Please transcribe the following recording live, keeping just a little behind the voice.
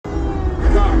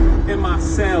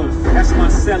myself, that's my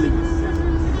celly.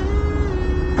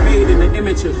 Made in the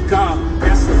image of God,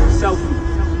 that's a selfie.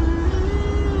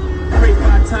 Pray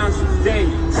 5 times a day,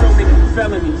 so many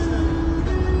felonies.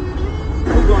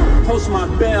 Who gon' post my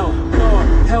bell? Lord,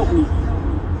 help me.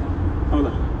 Hold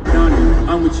up, Donnie,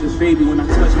 I'm with you, baby, when I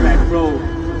touch back road.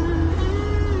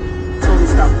 Told me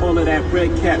stop all of that red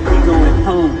cap, we going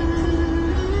home.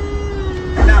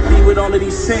 Not me with all of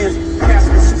these sins,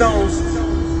 casting stones.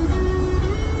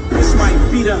 This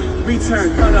might be the return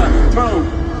of the throne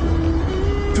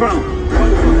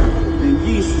over and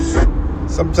Jesus.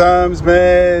 Sometimes,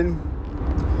 man,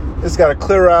 it's got a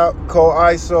clear out, call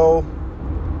ISO.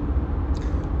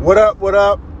 What up, what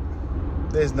up?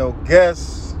 There's no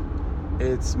guest.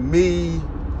 It's me,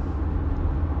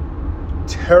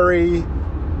 Terry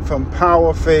from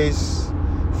Power Face,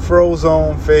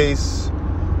 Frozone Face,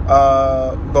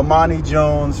 Bomani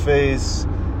Jones Face,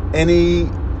 any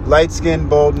light-skinned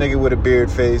bald nigga with a beard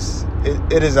face.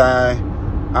 It is I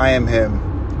am him.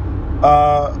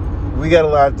 We got a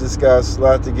lot to discuss, a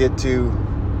lot to get to,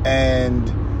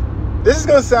 and this is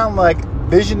going to sound like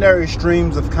visionary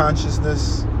streams of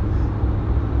consciousness,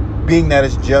 being that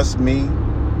it's just me.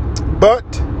 But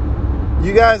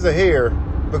you guys are here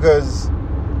because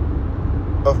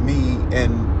of me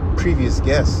and previous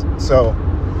guests. So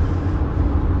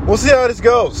we'll see how this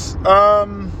goes.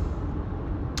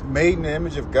 Made in the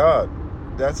image of God.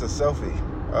 That's a selfie.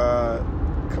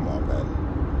 Come on,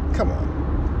 man. Come on.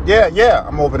 Yeah,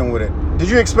 I'm opening with it. Did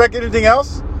you expect anything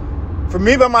else from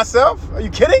me by myself? Are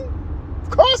you kidding? Of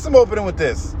course I'm opening with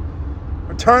this.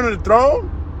 Return of the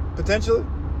Throne, potentially.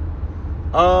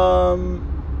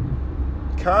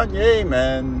 Kanye,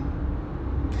 man.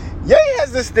 Ye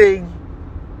has this thing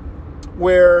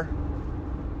where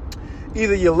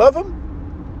either you love him,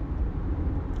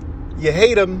 you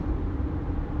hate him,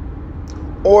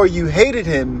 or you hated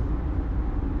him,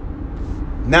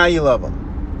 now you love him.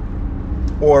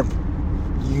 Or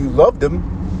you loved him,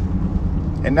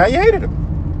 and now you hated him.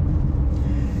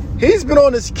 He's been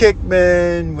on this kick,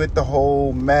 man, with the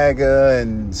whole MAGA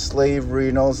and slavery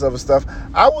and all this other stuff.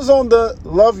 I was on the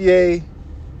love Ye,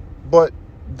 but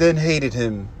then hated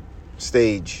him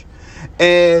stage.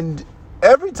 And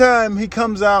every time he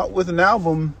comes out with an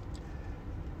album,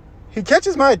 he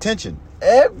catches my attention.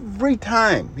 Every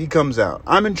time he comes out,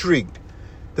 I'm intrigued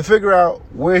to figure out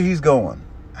where he's going.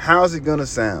 How's it going to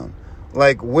sound?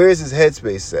 Like, where's his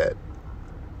headspace at?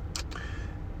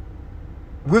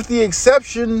 With the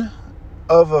exception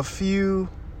of a few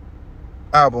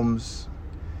albums,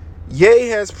 Ye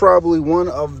has probably one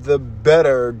of the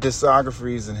better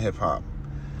discographies in hip-hop.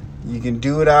 You can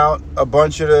do it out a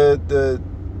bunch of the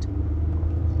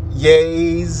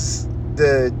Ye's,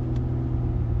 the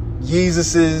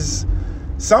Yeezuses.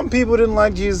 Some people didn't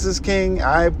like Jesus is King.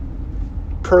 I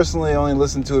personally only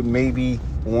listened to it maybe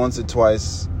once or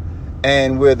twice.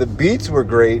 And where the beats were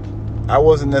great, I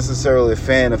wasn't necessarily a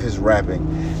fan of his rapping.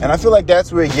 And I feel like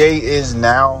that's where Ye is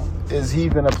now, is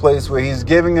he's in a place where he's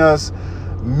giving us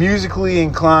musically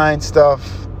inclined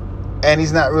stuff, and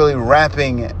he's not really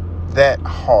rapping that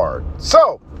hard.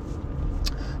 So,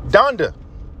 Donda.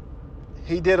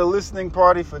 He did a listening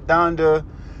party for Donda,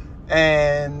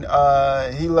 and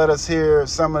he let us hear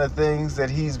some of the things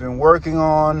that he's been working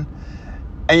on.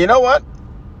 And you know what?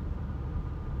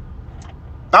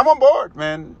 I'm on board,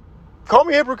 man. Call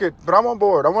me a hypocrite, but I'm on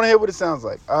board. I want to hear what it sounds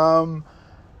like.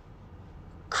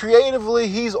 Creatively,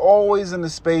 he's always in the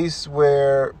space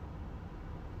where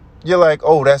you're like,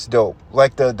 oh, that's dope.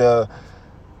 Like the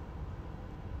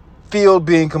field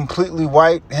being completely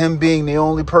white, him being the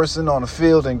only person on the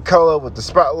field in color with the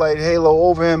spotlight halo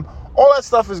over him. All that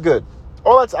stuff is good.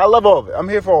 I love all of it. I'm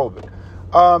here for all of it.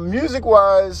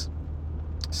 Music-wise,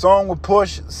 song with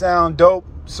Push sound dope.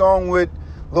 Song with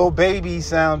Lil Baby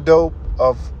sound dope.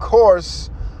 Of course,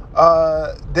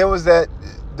 there was that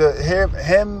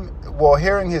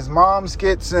hearing his mom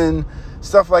skits and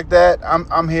stuff like that.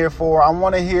 I'm here for. I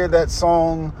want to hear that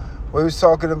song where he was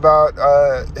talking about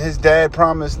his dad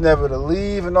promised never to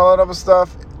leave and all that other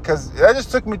stuff, because that just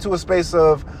took me to a space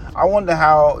of I wonder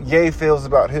how Ye feels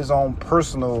about his own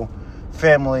personal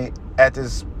family at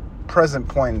this present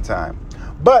point in time.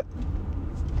 But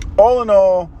all in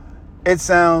all, it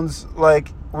sounds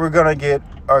like we're gonna get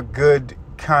a good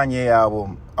Kanye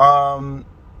album.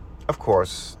 Of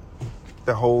course,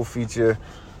 the whole feature,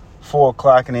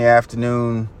 4:00 in the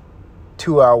afternoon,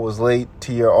 2 hours late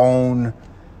to your own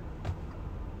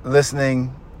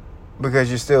listening because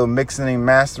you're still mixing and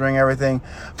mastering everything.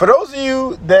 For those of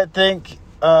you that think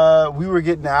we were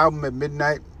getting the album at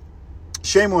midnight,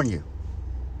 shame on you.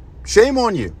 Shame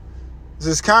on you.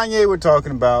 This is Kanye we're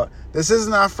talking about. This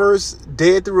isn't our first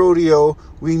day at the rodeo.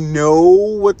 We know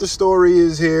what the story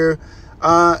is here.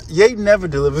 Ye never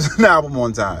delivers an album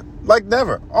on time. Like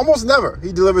never. Almost never.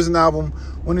 He delivers an album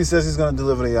when he says he's going to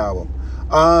deliver the album.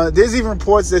 There's even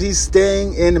reports that he's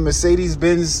staying in the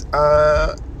Mercedes-Benz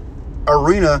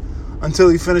arena until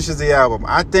he finishes the album.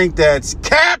 I think that's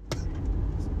cap.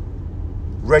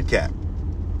 Red cap.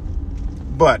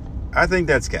 But I think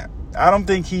that's cap. I don't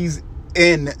think he's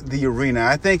in the arena.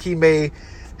 I think he may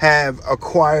have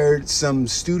acquired some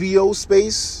studio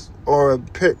space or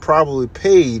probably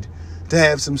paid to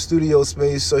have some studio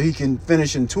space so he can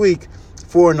finish and tweak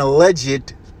for an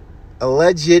alleged,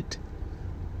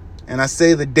 and I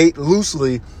say the date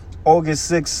loosely,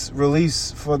 August 6th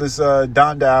release for this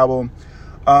Donda album.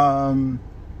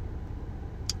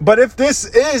 But if this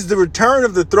is the return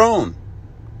of the throne,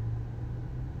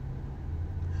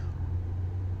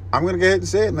 I'm going to go ahead and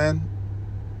say it, man.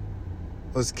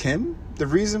 Was Kim the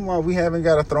reason why we haven't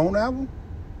got a Throne album?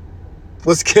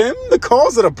 Was Kim the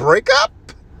cause of the breakup?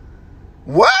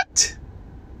 What?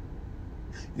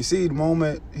 You see, the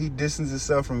moment he distanced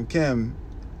himself from Kim,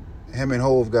 him and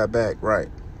Hove got back, right?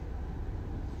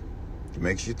 It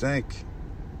makes you think.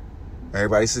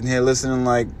 Everybody sitting here listening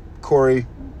like, Corey,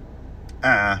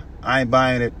 I ain't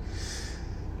buying it.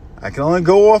 I can only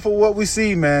go off of what we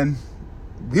see, man.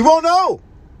 We won't know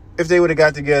if they would have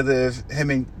got together if him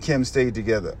and Kim stayed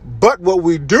together. But what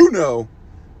we do know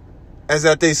is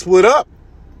that they split up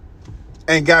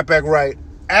and got back right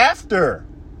after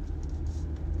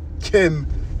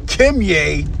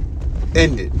Kimye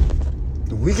ended.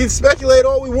 We can speculate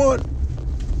all we want.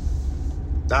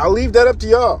 I'll leave that up to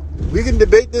y'all. We can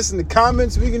debate this in the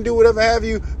comments. We can do whatever have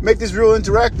you. Make this real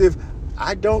interactive.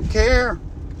 I don't care.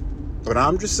 But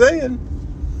I'm just saying.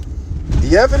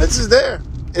 The evidence is there.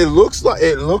 It looks away.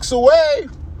 It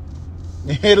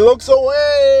looks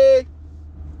away.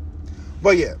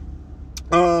 But yeah.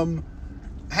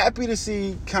 Happy to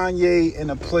see Kanye in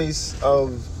a place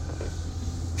of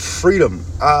freedom.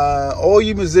 All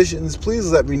you musicians,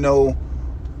 please let me know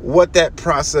what that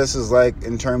process is like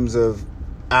in terms of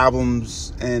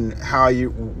albums and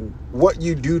what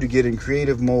you do to get in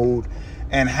creative mode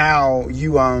and how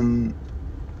you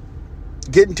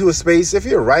get into a space. If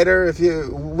you're a writer,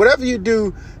 whatever you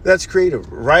do that's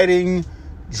creative, writing,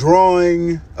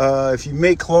 drawing, if you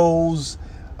make clothes,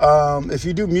 if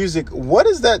you do music, what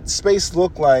does that space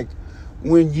look like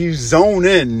when you zone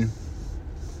in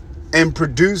and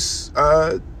produce,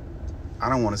 I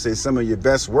don't want to say some of your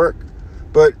best work,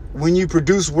 but when you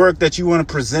produce work that you want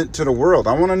to present to the world?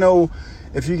 I want to know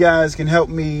if you guys can help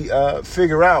me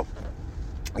figure out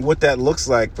what that looks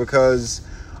like, because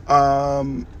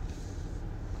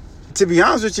to be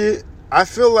honest with you, I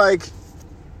feel like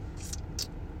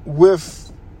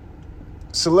with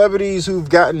celebrities who've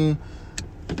gotten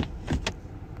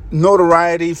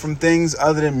notoriety from things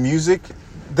other than music,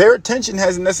 their attention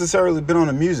hasn't necessarily been on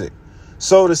the music.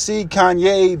 So to see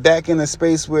Kanye back in a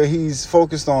space where he's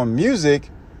focused on music,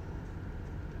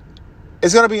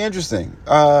 it's going to be interesting.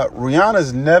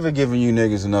 Rihanna's never given you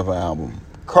niggas another album.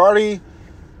 Cardi,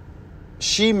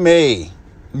 she may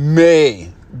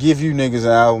give you niggas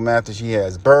an album after she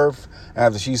has birth,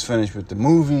 after she's finished with the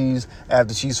movies,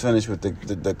 after she's finished with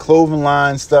the clothing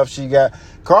line stuff she got.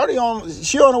 Cardi,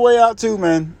 she on the way out too,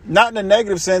 man. Not in a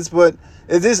negative sense, but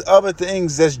there's other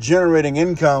things that's generating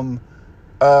income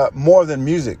more than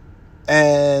music.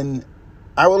 And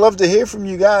I would love to hear from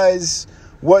you guys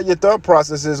what your thought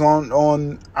process is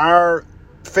on our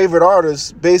favorite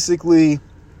artists basically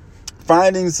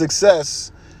finding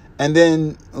success and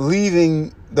then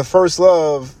leaving the first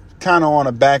love kind of on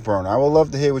a back burner. I would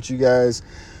love to hear what you guys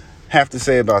have to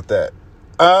say about that.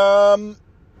 I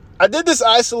did this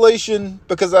isolation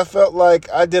because I felt like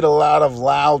I did a lot of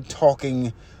loud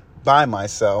talking by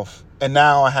myself, and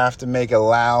now I have to make a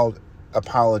loud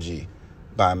apology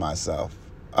by myself.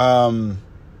 Giannis,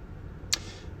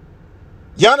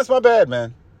 my bad,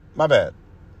 man. My bad.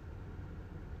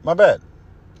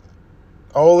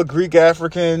 All the Greek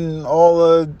African, all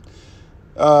the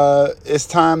it's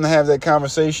time to have that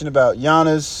conversation about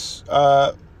Giannis.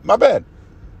 My bad.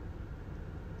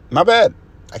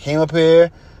 I came up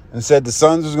here and said the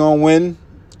Suns was going to win.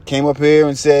 Came up here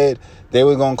and said they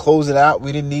were going to close it out.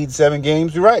 We didn't need 7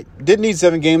 games. You're right. Didn't need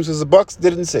 7 games because the Bucks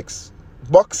did it in 6.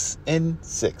 Bucks in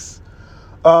 6.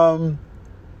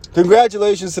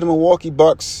 Congratulations to the Milwaukee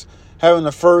Bucks having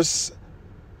the first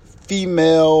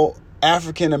female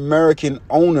African-American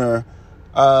owner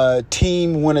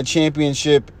team win a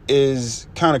championship is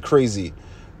kind of crazy.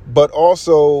 But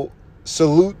also,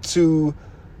 salute to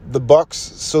the Bucks.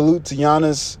 Salute to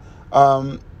Giannis.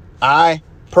 I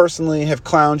personally have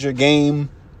clowned your game,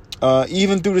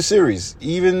 even through the series,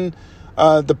 even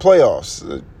the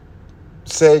playoffs.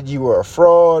 Said you were a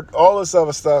fraud, all this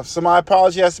other stuff. So my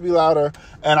apology has to be louder,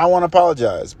 and I want to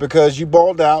apologize because you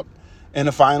balled out in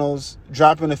the finals,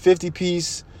 dropping a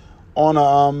 50-piece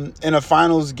on in a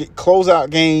finals closeout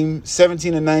game,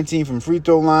 17-19 from free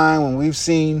throw line. When we've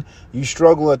seen you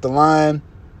struggle at the line,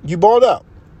 you balled out.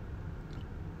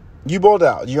 You balled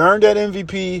out. You earned that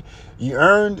MVP. You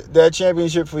earned that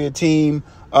championship for your team.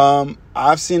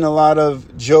 I've seen a lot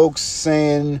of jokes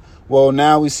saying, well,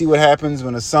 now we see what happens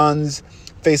when the Suns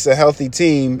face a healthy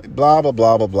team, blah, blah,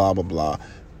 blah, blah, blah, blah, blah.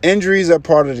 Injuries are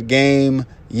part of the game.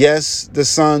 Yes, the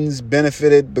Suns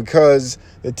benefited because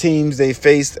the teams they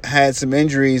faced had some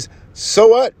injuries. So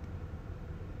what?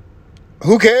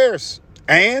 Who cares?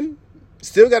 And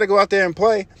still got to go out there and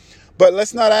play. But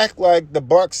let's not act like the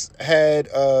Bucks had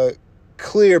a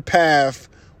clear path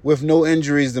with no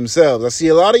injuries themselves. I see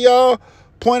a lot of y'all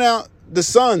point out the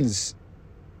Suns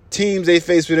teams they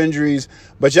face with injuries,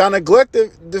 but y'all neglect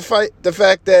the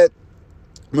fact that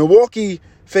Milwaukee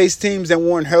faced teams that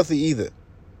weren't healthy either.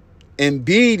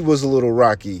 Embiid was a little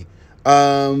rocky.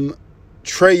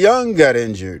 Trae Young got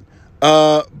injured.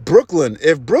 Brooklyn.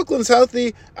 If Brooklyn's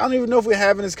healthy, I don't even know if we're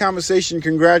having this conversation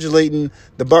congratulating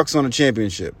the Bucks on a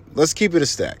championship. Let's keep it a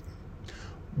stack.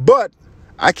 But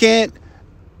I can't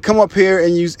come up here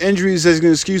and use injuries as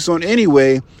an excuse on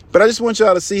anyway. But I just want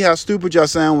y'all to see how stupid y'all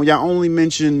sound when y'all only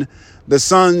mention the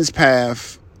Suns'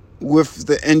 path with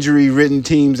the injury-ridden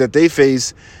teams that they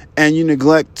face, and you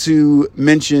neglect to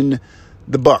mention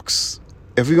the Bucks.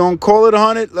 If we're gonna call it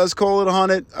 100, let's call it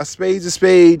 100. A spade's a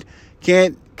spade.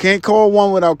 Can't call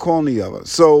one without calling the other.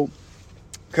 So,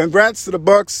 congrats to the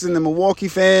Bucks and the Milwaukee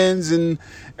fans and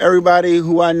everybody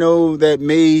who I know that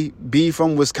may be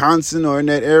from Wisconsin or in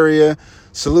that area.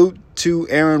 Salute to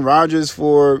Aaron Rodgers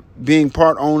for being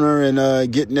part owner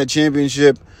and getting that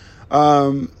championship.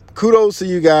 Kudos to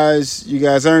you guys. You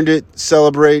guys earned it.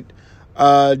 Celebrate.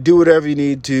 Do whatever you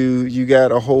need to. You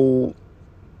got a whole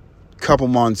couple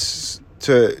months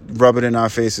to rub it in our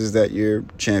faces that you're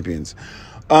champions.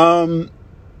 On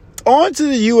to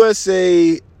the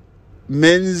USA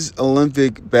men's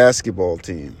Olympic basketball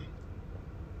team.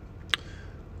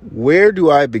 Where do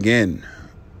I begin?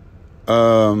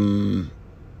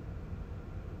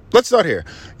 Let's start here.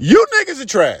 You niggas are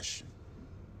trash.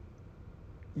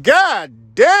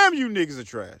 God damn, you niggas are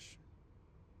trash.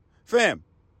 Fam,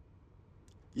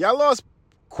 y'all lost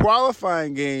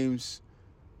qualifying games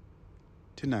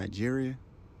to Nigeria.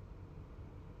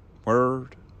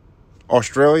 Word.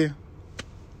 Australia.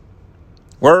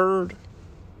 Word.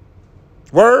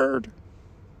 Word.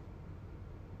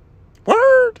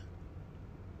 Word.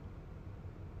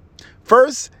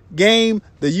 First game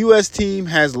the U.S. team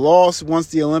has lost once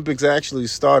the Olympics actually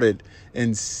started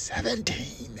in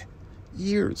 17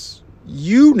 years.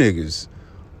 You niggas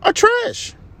are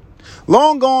trash.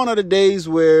 Long gone are the days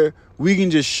where we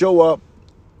can just show up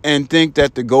and think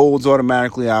that the gold's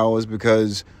automatically ours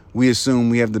because we assume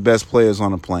we have the best players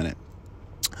on the planet.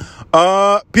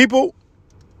 People,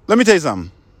 let me tell you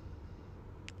something.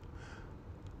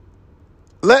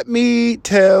 Let me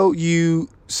tell you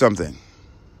something.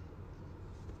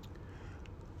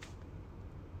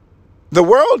 The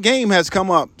world game has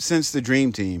come up since the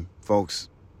Dream Team, folks.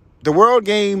 The world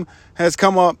game has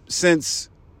come up since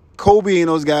Kobe and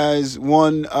those guys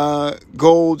won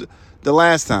gold the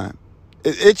last time.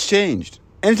 It's changed.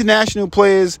 International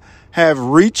players have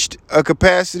reached a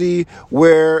capacity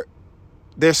where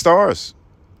they're stars.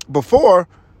 Before,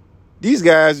 these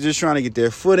guys are just trying to get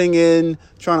their footing in,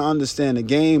 trying to understand the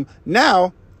game.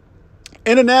 Now,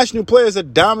 international players are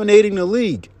dominating the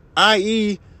league,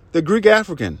 i.e. the Greek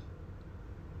African.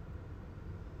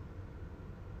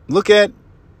 Look at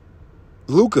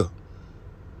Luka.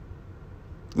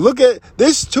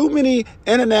 There's too many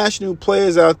international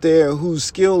players out there whose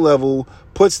skill level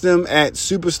puts them at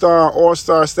superstar,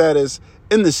 all-star status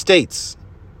in the States.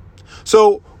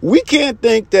 So we can't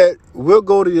think that we'll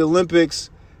go to the Olympics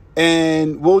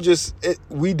and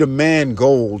we demand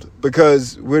gold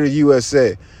because we're the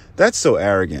USA. That's so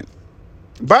arrogant.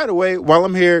 By the way, while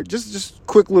I'm here, just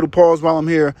quick little pause while I'm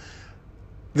here.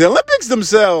 The Olympics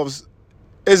themselves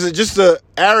is just an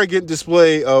arrogant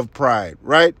display of pride,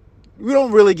 right? We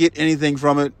don't really get anything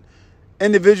from it.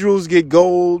 Individuals get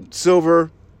gold,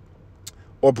 silver,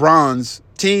 or bronze.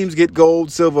 Teams get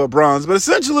gold, silver, or bronze. But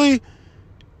essentially,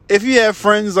 if you have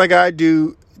friends like I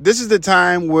do, this is the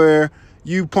time where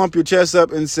you pump your chest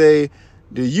up and say,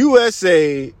 the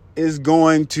USA is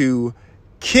going to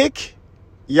kick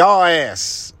y'all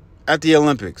ass at the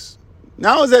Olympics.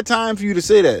 Now is that time for you to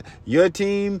say that. Your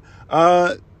team,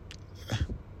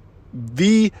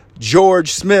 V.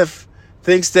 George Smith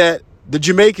thinks that the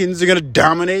Jamaicans are going to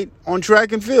dominate on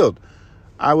track and field.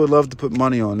 I would love to put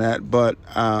money on that, but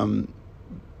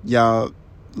y'all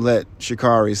let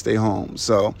Sha'Carri stay home.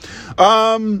 So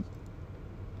what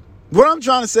I'm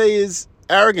trying to say is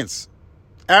arrogance.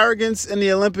 Arrogance in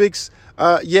the Olympics.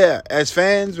 As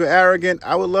fans, we're arrogant.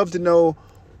 I would love to know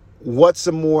what's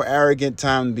a more arrogant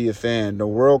time to be a fan, the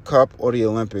World Cup or the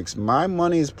Olympics. My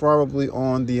money is probably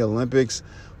on the Olympics,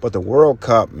 but the World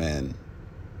Cup, man.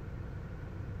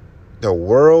 The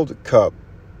World Cup.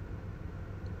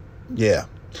 Yeah.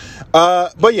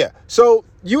 So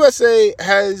USA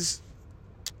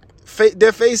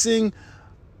they're facing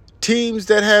teams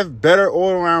that have better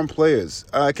all-around players.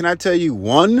 Can I tell you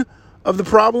one of the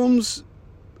problems,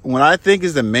 what I think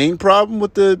is the main problem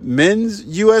with the men's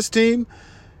U.S. team?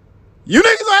 You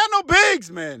niggas don't have no bigs,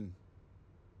 man.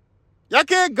 Y'all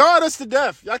can't guard us to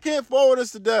death. Y'all can't forward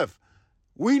us to death.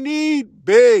 We need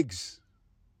bigs.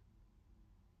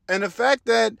 And the fact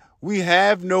that we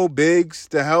have no bigs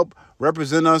to help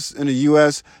represent us in the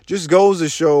U.S. just goes to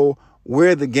show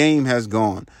where the game has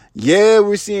gone. Yeah,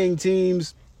 we're seeing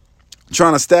teams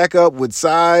trying to stack up with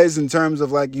size in terms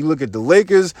of, like, you look at the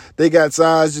Lakers, they got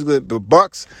size. You look at the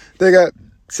Bucks, they got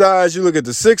size. You look at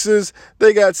the Sixers,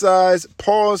 they got size.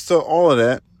 Pause to all of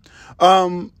that.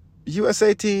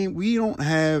 USA team, we don't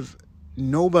have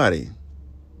nobody.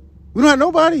 We don't have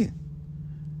nobody.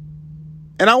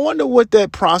 And I wonder what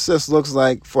that process looks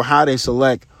like for how they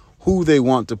select who they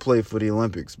want to play for the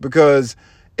Olympics. Because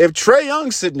if Trae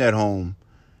Young's sitting at home,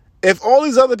 if all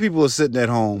these other people are sitting at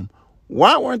home,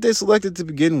 why weren't they selected to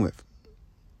begin with?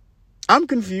 I'm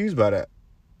confused by that.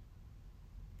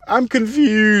 I'm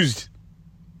confused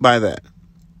by that.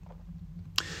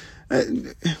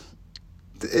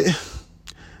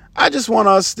 I just want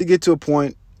us to get to a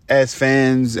point as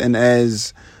fans and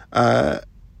as the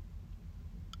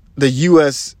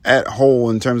U.S. at whole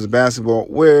in terms of basketball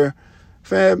where,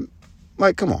 fam,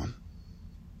 like, come on.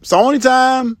 It's the only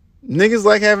time niggas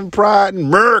like having pride in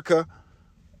America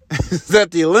is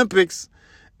at the Olympics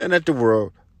and at the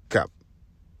World Cup.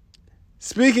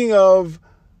 Speaking of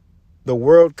the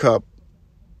World Cup,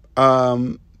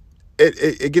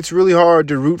 it gets really hard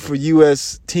to root for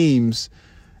U.S. teams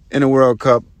in the World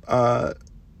Cup.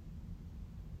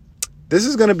 This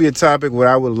is going to be a topic where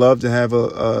I would love to have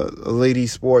a lady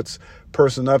sports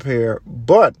person up here.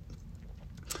 But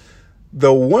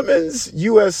the women's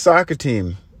U.S. soccer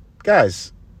team,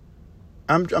 guys,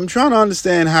 I'm trying to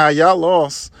understand how y'all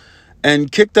lost and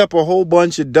kicked up a whole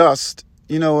bunch of dust.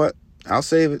 You know what? I'll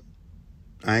save it.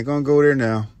 I ain't going to go there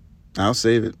now. I'll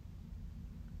save it.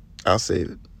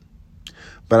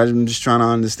 But I'm just trying to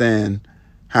understand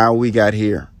how we got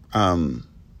here. Y'all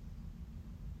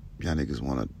niggas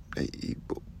want to...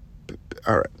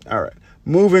 All right.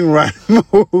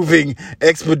 Moving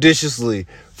expeditiously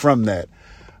from that.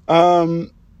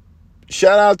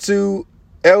 Shout out to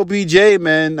LBJ,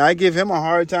 man. I give him a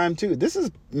hard time too.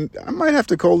 I might have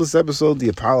to call this episode the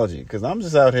apology, because I'm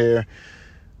just out here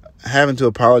having to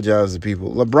apologize to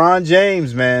people. LeBron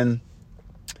James, man.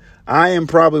 I am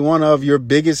probably one of your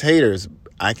biggest haters.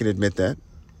 I can admit that.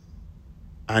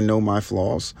 I know my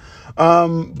flaws.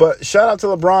 But shout out to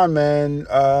LeBron, man.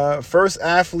 First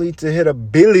athlete to hit a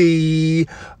billy.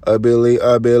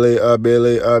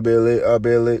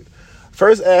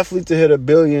 First athlete to hit $1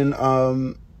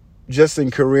 billion just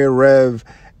in career rev.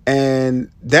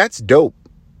 And that's dope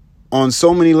on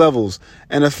so many levels.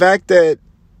 And the fact that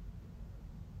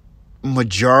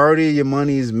majority of your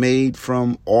money is made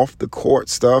from off the court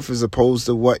stuff as opposed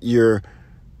to what your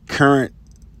current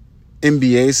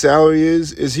NBA salary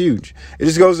is huge. It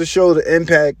just goes to show the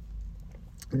impact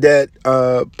that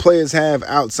players have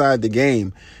outside the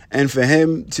game. And for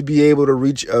him to be able to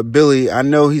reach $1 billion, I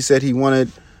know he said he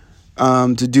wanted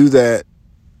to do that.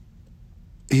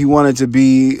 He wanted to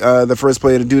be the first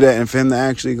player to do that, and for him to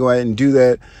actually go ahead and do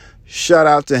that, shout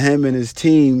out to him and his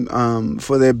team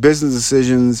for their business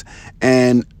decisions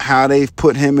and how they've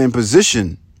put him in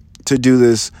position to do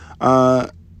this.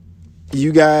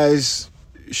 You guys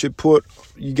have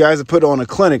put on a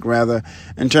clinic, rather,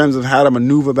 in terms of how to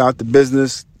maneuver about the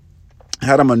business,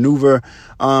 how to maneuver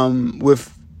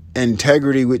with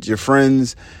integrity with your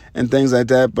friends and things like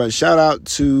that. But shout out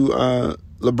to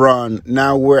LeBron.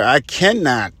 Now, where I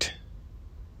cannot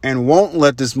and won't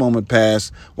let this moment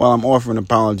pass while I'm offering an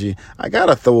apology, I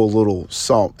gotta throw a little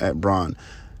salt at Bron.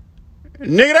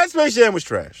 Nigga, that Space Jam was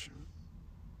trash.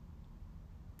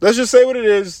 Let's just say what it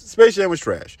is. Space Jam was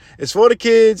trash. It's for the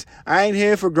kids. I ain't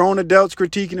here for grown adults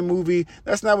critiquing the movie.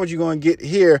 That's not what you're going to get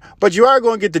here. But you are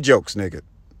going to get the jokes, nigga.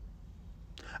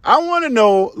 I want to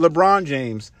know, LeBron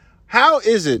James, how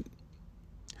is it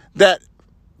that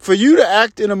for you to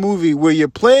act in a movie where you're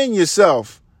playing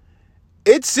yourself,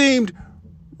 it seemed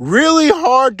really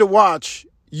hard to watch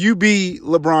you be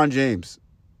LeBron James.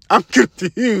 I'm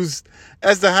confused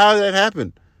as to how that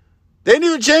happened. They didn't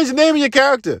even change the name of your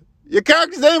character. Your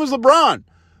character's name was LeBron.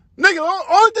 Nigga, the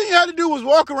only thing you had to do was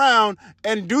walk around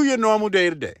and do your normal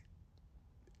day-to-day.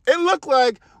 It looked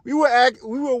like we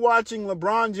were watching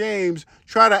LeBron James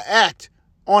try to act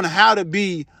on how to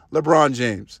be LeBron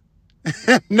James.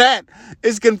 And that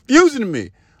is confusing to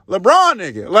me. LeBron,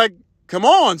 nigga, like, come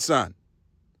on, son.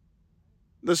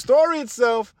 The story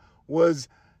itself was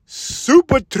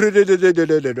super dash.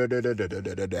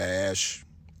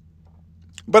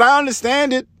 But I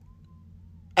understand it.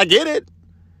 I get it.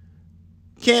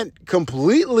 Can't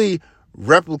completely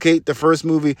replicate the first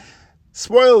movie.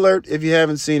 Spoiler alert, if you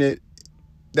haven't seen it,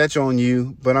 that's on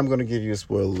you, but I'm going to give you a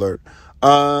spoiler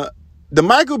alert. The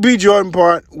Michael B. Jordan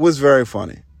part was very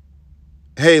funny.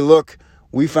 Hey, look,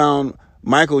 we found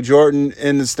Michael Jordan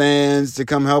in the stands to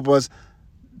come help us.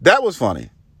 That was funny.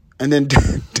 And then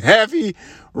Daffy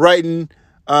writing,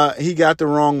 he got the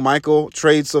wrong Michael,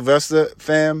 trade Sylvester,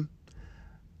 fam.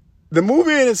 The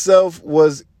movie in itself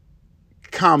was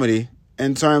comedy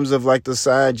in terms of like the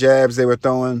side jabs they were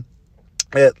throwing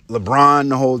at LeBron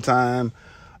the whole time.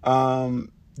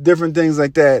 Different things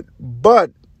like that.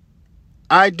 But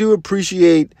I do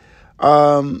appreciate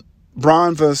Bron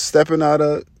for stepping out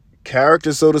of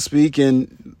character, so to speak,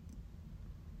 and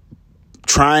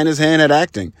trying his hand at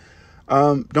acting.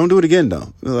 Don't do it again,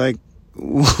 though. Like,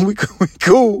 we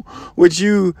cool with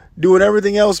you doing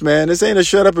everything else, man. This ain't a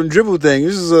shut up and dribble thing.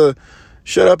 This is a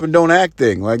shut up and don't act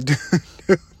thing. Like,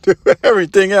 do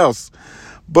everything else.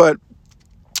 But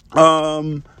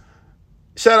shout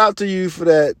out to you for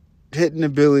that, hitting the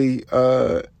Billy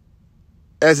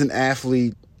as an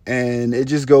athlete. And it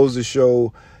just goes to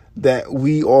show that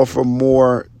we offer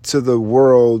more to the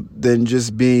world than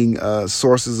just being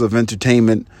sources of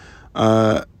entertainment,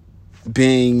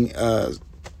 being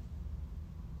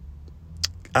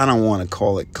I don't want to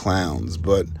call it clowns,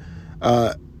 but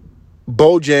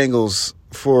Bojangles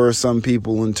for some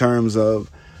people in terms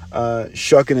of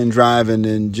shucking and driving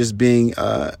and just being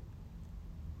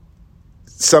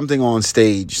something on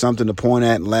stage, something to point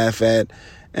at and laugh at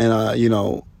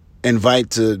and, invite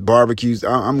to barbecues.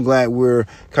 I'm glad we're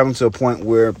coming to a point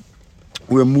where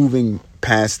we're moving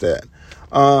past that.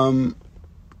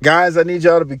 Guys, I need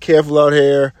y'all to be careful out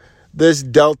here. This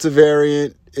Delta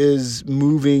variant is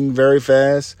moving very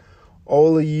fast.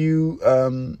 All of you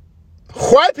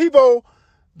white people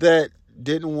that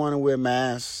didn't want to wear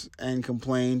masks and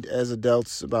complained as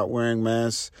adults about wearing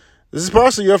masks, this is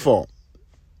partially your fault.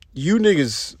 You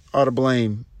niggas are to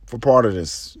blame for part of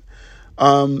this.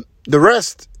 The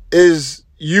rest is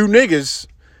you niggas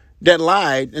that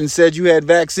lied and said you had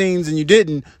vaccines and you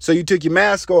didn't, so you took your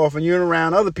mask off and you're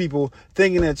around other people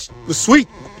thinking that it was sweet.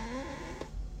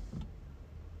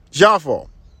 It's y'all fault.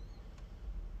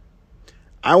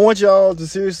 I want y'all to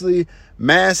seriously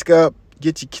mask up,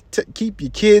 keep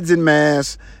your kids in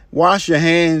masks, wash your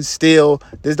hands still.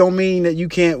 This don't mean that you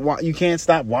can't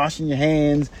stop washing your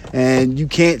hands and you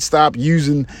can't stop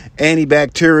using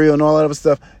antibacterial and all that other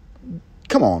stuff.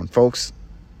 Come on, folks.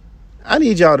 I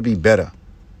need y'all to be better.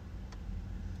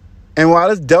 And while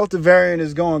this Delta variant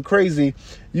is going crazy,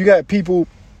 you got people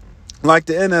like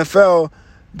the NFL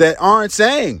that aren't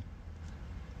saying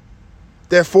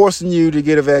they're forcing you to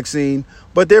get a vaccine,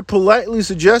 but they're politely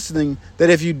suggesting that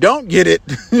if you don't get it,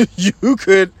 you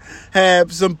could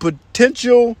have some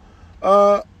potential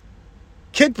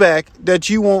kickback that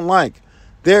you won't like.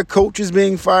 Their coaches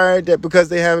being fired that because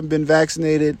they haven't been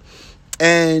vaccinated.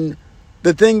 And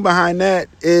the thing behind that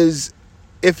is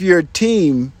if your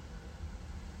team,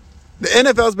 the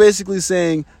NFL is basically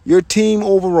saying your team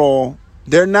overall,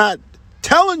 they're not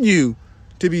telling you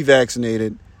to be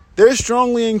vaccinated. They're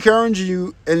strongly encouraging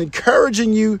you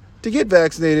to get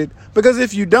vaccinated because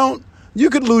if you don't,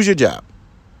 you could lose your job.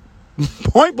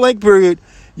 Point blank period.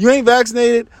 You ain't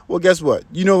vaccinated. Well, guess what?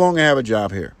 You no longer have a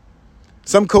job here.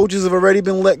 Some coaches have already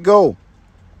been let go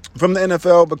from the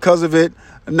NFL because of it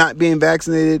not being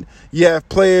vaccinated. You have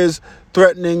players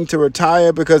threatening to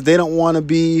retire because they don't want to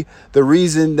be the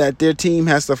reason that their team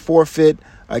has to forfeit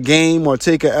a game or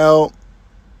take a L.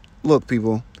 Look,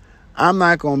 people, I'm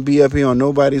not going to be up here on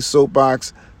nobody's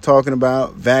soapbox talking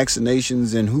about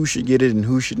vaccinations and who should get it and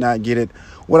who should not get it.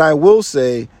 What I will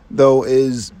say, though,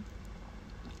 is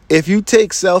if you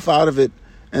take self out of it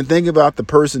and think about the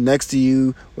person next to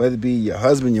you, whether it be your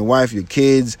husband, your wife, your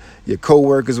kids, your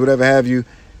coworkers, whatever have you,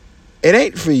 it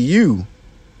ain't for you.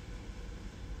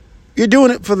 You're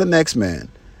doing it for the next man.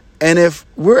 And if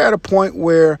we're at a point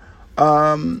where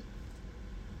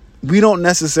we don't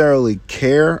necessarily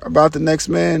care about the next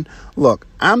man. Look,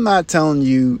 I'm not telling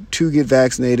you to get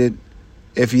vaccinated.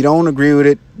 If you don't agree with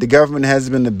it, the government has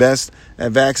been the best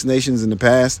at vaccinations in the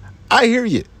past. I hear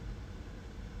you.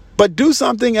 But do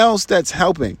something else that's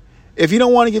helping. If you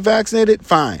don't want to get vaccinated,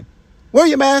 fine. Wear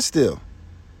your mask still.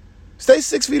 Stay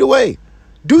 6 feet away.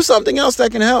 Do something else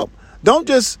that can help. Don't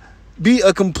just be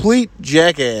a complete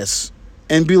jackass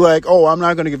and be like, oh, I'm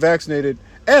not going to get vaccinated,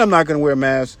 and I'm not going to wear a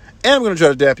mask, and I'm going to try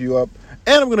to dap you up,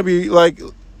 and I'm going to be like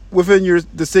within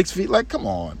the 6 feet. Like, come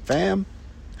on, fam.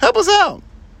 Help us out.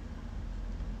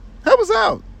 Help us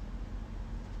out.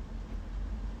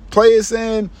 Players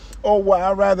saying, oh,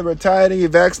 well, I'd rather retire than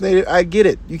get vaccinated. I get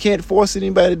it. You can't force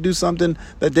anybody to do something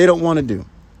that they don't want to do.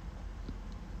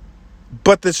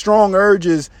 But the strong urge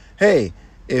is, hey,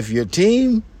 if your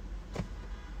team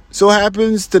so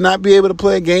happens to not be able to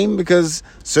play a game because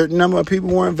a certain number of people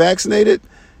weren't vaccinated,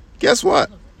 guess what?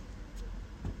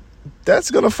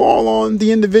 That's going to fall on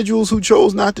the individuals who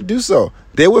chose not to do so.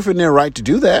 They're within their right to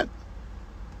do that.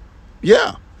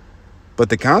 Yeah. But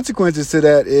the consequences to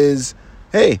that is,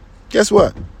 hey, guess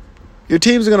what? Your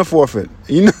team's going to forfeit.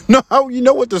 You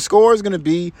know what the score is going to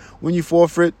be when you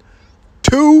forfeit?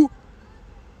 2-0.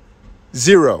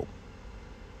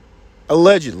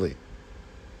 Allegedly.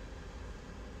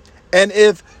 And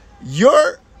if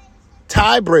your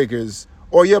tiebreakers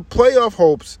or your playoff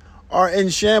hopes are in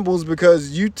shambles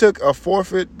because you took a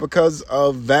forfeit because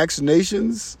of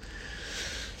vaccinations,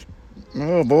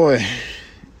 oh boy,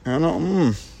 I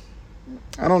don't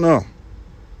know.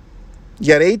 You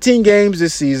got 18 games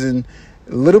this season,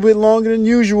 a little bit longer than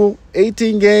usual.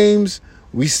 18 games.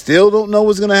 We still don't know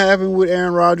what's going to happen with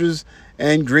Aaron Rodgers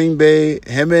and Green Bay.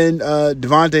 Him and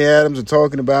Davante Adams are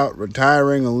talking about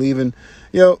retiring or leaving.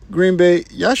 Green Bay,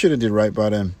 y'all should have did right by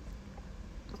them.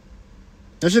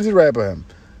 Y'all should have did right by him.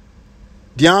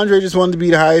 DeAndre just wanted to be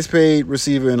the highest paid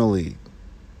receiver in the league.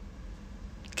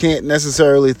 Can't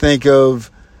necessarily think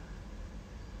of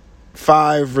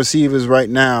 5 receivers right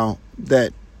now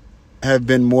that have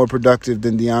been more productive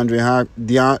than Davante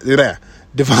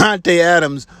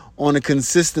Adams on a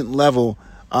consistent level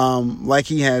like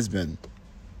he has been.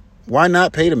 Why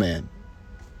not pay the man?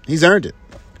 He's earned it.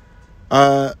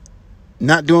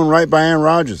 Not doing right by Aaron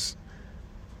Rodgers.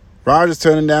 Rodgers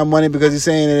turning down money because he's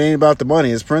saying it ain't about the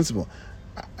money, it's principle.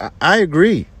 I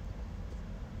agree.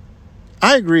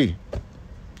 The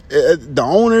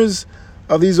owners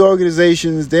of these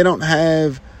organizations, they don't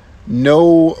have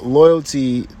no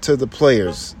loyalty to the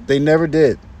players. They never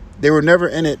did. They were never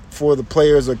in it for the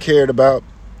players or cared about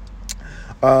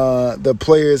the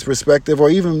players' perspective or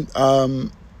even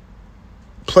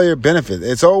player benefit.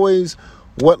 It's always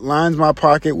what lines my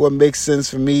pocket, what makes sense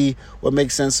for me, what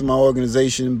makes sense to my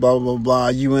organization, blah, blah, blah.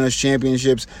 You win us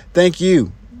championships. Thank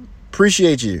you.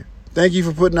 Appreciate you. Thank you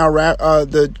for putting our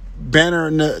the banner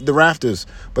in the rafters.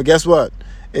 But guess what?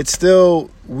 It's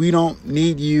still, we don't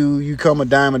need you. You come a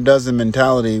dime a dozen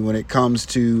mentality when it comes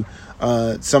to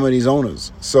some of these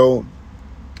owners. So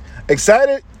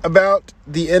excited about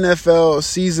the NFL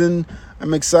season.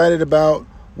 I'm excited about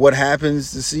what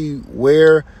happens to see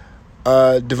where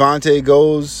Davante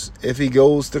goes, if he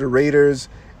goes to the Raiders,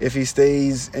 if he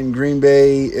stays in Green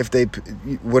Bay,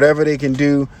 whatever they can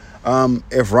do,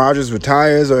 if Rodgers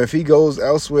retires or if he goes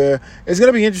elsewhere. It's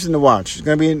going to be interesting to watch. It's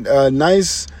going to be a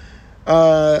nice,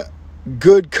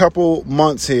 good couple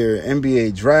months here.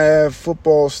 NBA draft,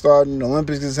 football starting,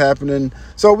 Olympics is happening.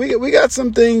 So we got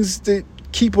some things to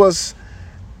keep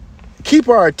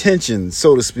our attention,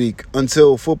 so to speak,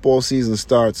 until football season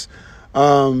starts.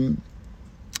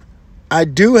 I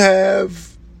do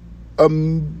have a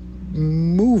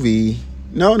movie.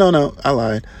 No, I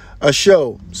lied. A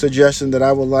show suggestion that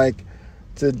I would like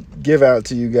to give out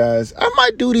to you guys. I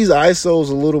might do these ISOs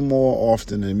a little more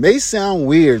often. It may sound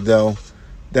weird, though,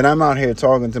 that I'm out here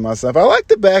talking to myself. I like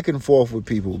the back and forth with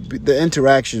people, the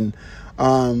interaction,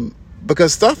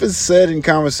 because stuff is said in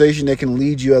conversation that can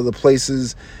lead you other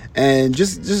places, and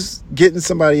just getting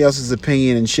somebody else's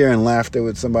opinion and sharing laughter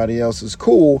with somebody else is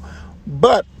cool.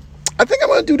 But I think I'm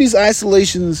going to do these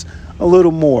isolations a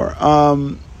little more,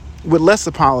 with less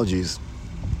apologies.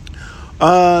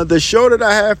 The show that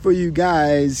I have for you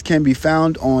guys can be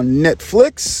found on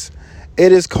Netflix.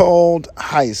 It is called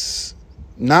Heist.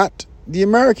 Not the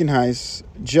American Heist,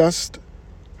 just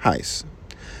Heist.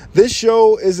 This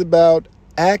show is about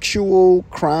actual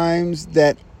crimes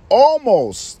that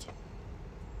almost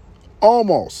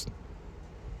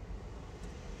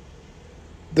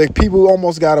that people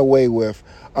almost got away with.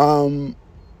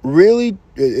 Really,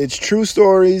 it's true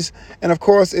stories. And of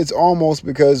course, it's almost,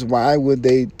 because why would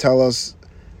they tell us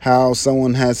how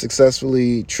someone has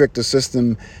successfully tricked the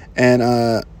system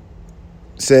and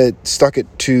stuck it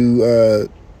to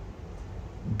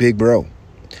Big Bro.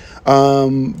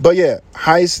 But yeah,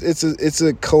 heist. It's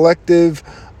a collective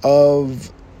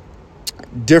of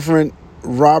different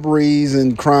robberies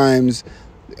and crimes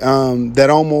that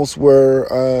almost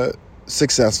were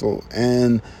successful.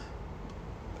 And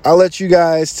I'll let you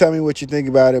guys tell me what you think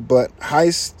about it. But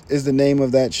Heist is the name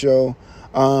of that show.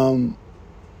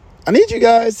 I need you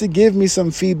guys to give me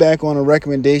some feedback on the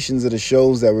recommendations of the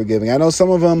shows that we're giving. I know some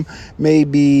of them may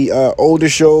be older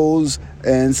shows,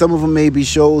 and some of them may be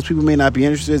shows people may not be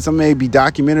interested in. Some may be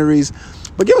documentaries.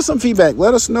 But give us some feedback.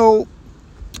 Let us know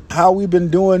how we've been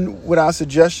doing with our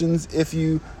suggestions. If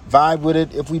you vibe with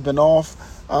it, if we've been off,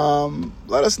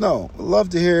 let us know. We'd love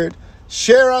to hear it.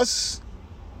 Share us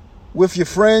with your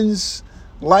friends.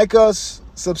 Like us.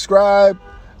 Subscribe.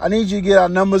 I need you to get our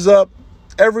numbers up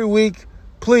every week.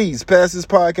 Please pass this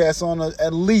podcast on to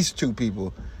at least 2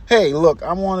 people. Hey, look,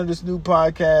 I'm on this new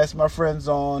podcast my friend's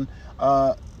on.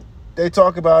 They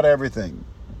talk about everything.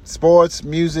 Sports,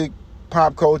 music,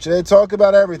 pop culture. They talk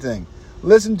about everything.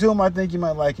 Listen to them. I think you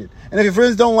might like it. And if your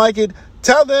friends don't like it,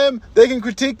 tell them they can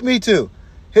critique me too.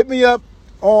 Hit me up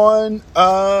on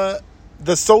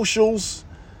the socials.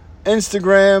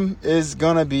 Instagram is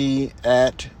going to be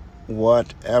at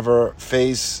whatever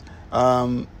Facebook.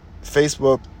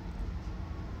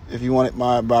 If you want it,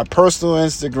 my personal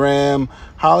Instagram,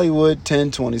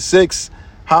 Hollywood1026.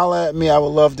 Holla at me. I would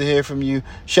love to hear from you.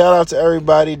 Shout out to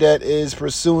everybody that is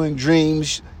pursuing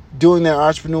dreams, doing their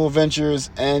entrepreneurial ventures,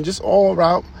 and just all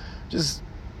around, just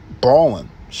balling.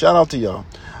 Shout out to y'all.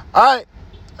 All right.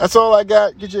 That's all I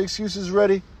got. Get your excuses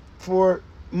ready for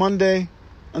Monday.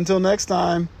 Until next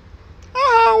time.